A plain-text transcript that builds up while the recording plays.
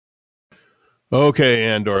Okay,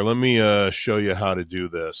 Andor, let me show you how to do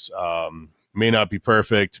this. May not be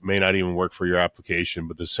perfect, may not even work for your application,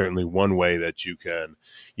 but there's certainly one way that you can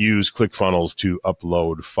use ClickFunnels to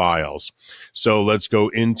upload files. So let's go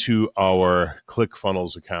into our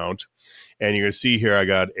ClickFunnels account, and you're going to see here I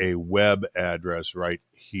got a web address right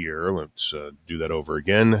here. Let's do that over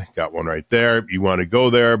again. Got one right there. You want to go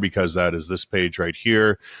there because that is this page right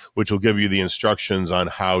here, which will give you the instructions on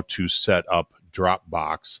how to set up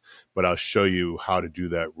Dropbox, but I'll show you how to do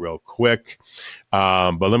that real quick.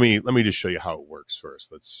 But let me just show you how it works first.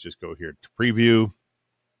 Let's just go here to preview.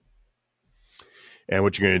 And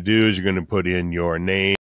what you're going to do is you're going to put in your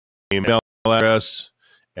name, email address,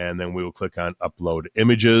 and then we will click on upload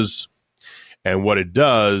images. And what it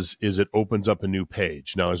does is it opens up a new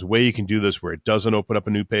page. Now, there's a way you can do this where it doesn't open up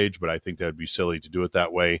a new page, but I think that would be silly to do it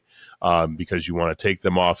that way because you want to take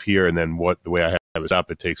them off here. And then the way I have it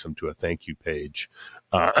up, it takes them to a thank you page,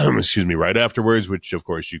 excuse me, right afterwards, which, of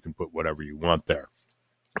course, you can put whatever you want there.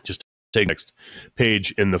 Just take the next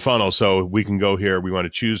page in the funnel. So we can go here. We want to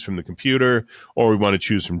choose from the computer, or we want to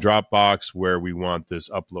choose from Dropbox where we want this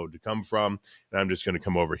upload to come from. And I'm just going to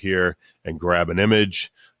come over here and grab an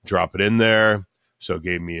image, drop it in there. So it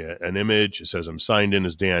gave me an image. It says I'm signed in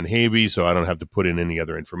as Dan Havey, so I don't have to put in any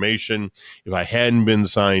other information. If I hadn't been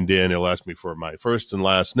signed in, it'll ask me for my first and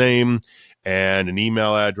last name and an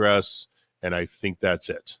email address, and I think that's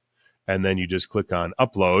it. And then you just click on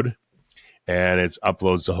upload, and it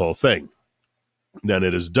uploads the whole thing. Then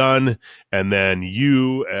it is done, and then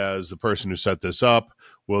you, as the person who set this up,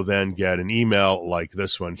 will then get an email like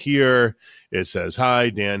this one here. It says,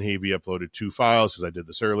 hi, Dan Havey uploaded 2 files, because I did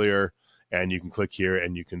this earlier, and you can click here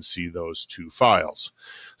and you can see those 2 files.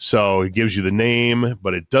 So it gives you the name,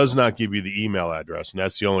 but it does not give you the email address, and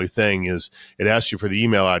that's the only thing is it asks you for the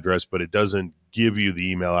email address, but it doesn't give you the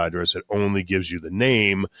email address. It only gives you the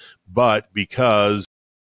name, but because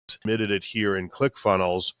submitted it here in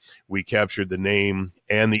ClickFunnels, we captured the name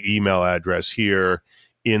and the email address here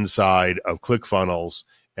inside of ClickFunnels,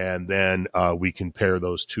 and then we can pair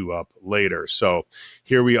those 2 up later. So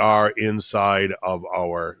here we are inside of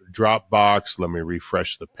our Dropbox. Let me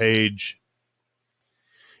refresh the page.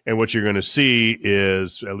 And what you're going to see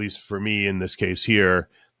is, at least for me in this case here,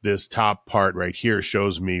 this top part right here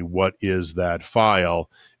shows me what is that file.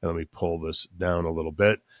 And let me pull this down a little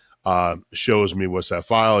bit. Shows me what's that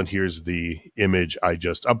file, and here's the image I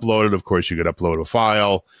just uploaded. Of course, you could upload a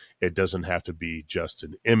file. It doesn't have to be just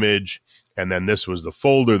an image. And then this was the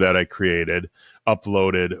folder that I created,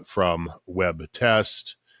 uploaded from web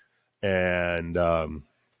test, and or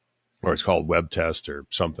it's called web test or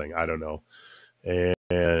something, I don't know.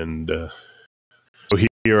 And so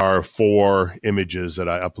here are 4 images that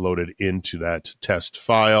I uploaded into that test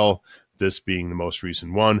file, this being the most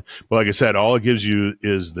recent one. But like I said, all it gives you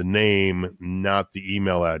is the name, not the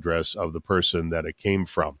email address of the person that it came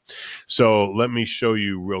from. So let me show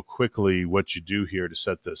you real quickly what you do here to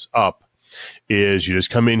set this up. Is you just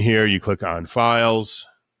come in here, you click on files,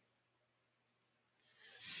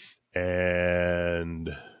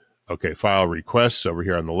 and okay, file requests over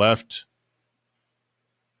here on the left,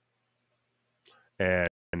 and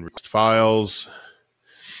request files,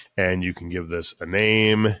 and you can give this a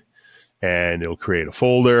name, and it'll create a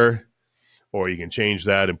folder, or you can change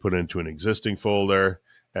that and put it into an existing folder,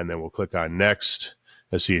 and then we'll click on next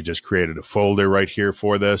and see it just created a folder right here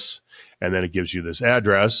for this, and then it gives you this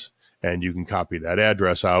address, and you can copy that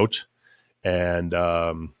address out, and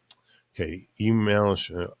okay, email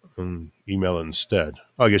instead.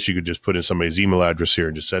 I guess you could just put in somebody's email address here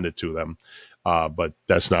and just send it to them. But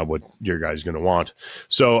that's not what your guy's going to want.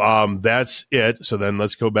 So that's it. So then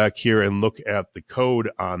let's go back here and look at the code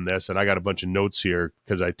on this. And I got a bunch of notes here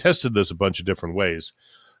because I tested this a bunch of different ways.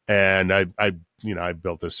 And I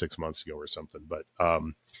built this 6 months ago or something. But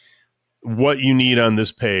what you need on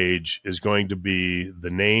this page is going to be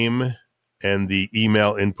the name and the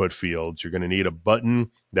email input fields. You're going to need a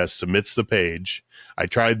button that submits the page. I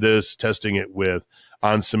tried this, testing it with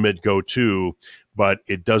on submit go to, but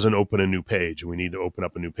it doesn't open a new page. We need to open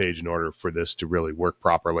up a new page in order for this to really work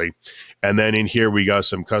properly. And then in here, we got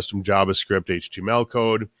some custom JavaScript HTML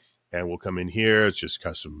code, and we'll come in here. It's just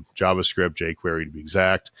custom JavaScript, jQuery to be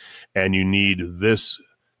exact. And you need this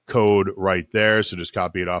code right there. So just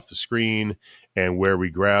copy it off the screen. And where we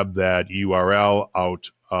grab that URL out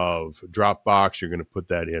of Dropbox, you're going to put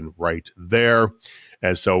that in right there.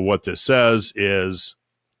 And so what this says is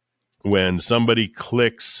when somebody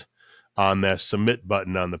clicks on that submit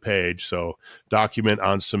button on the page, so document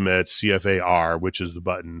on submit, CFAR, which is the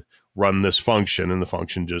button, run this function, and the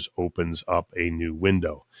function just opens up a new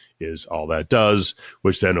window is all that does,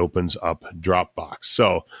 which then opens up Dropbox.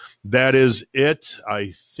 So that is it.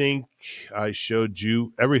 I think I showed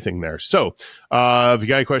you everything there. So if you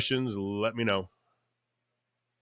got any questions, let me know.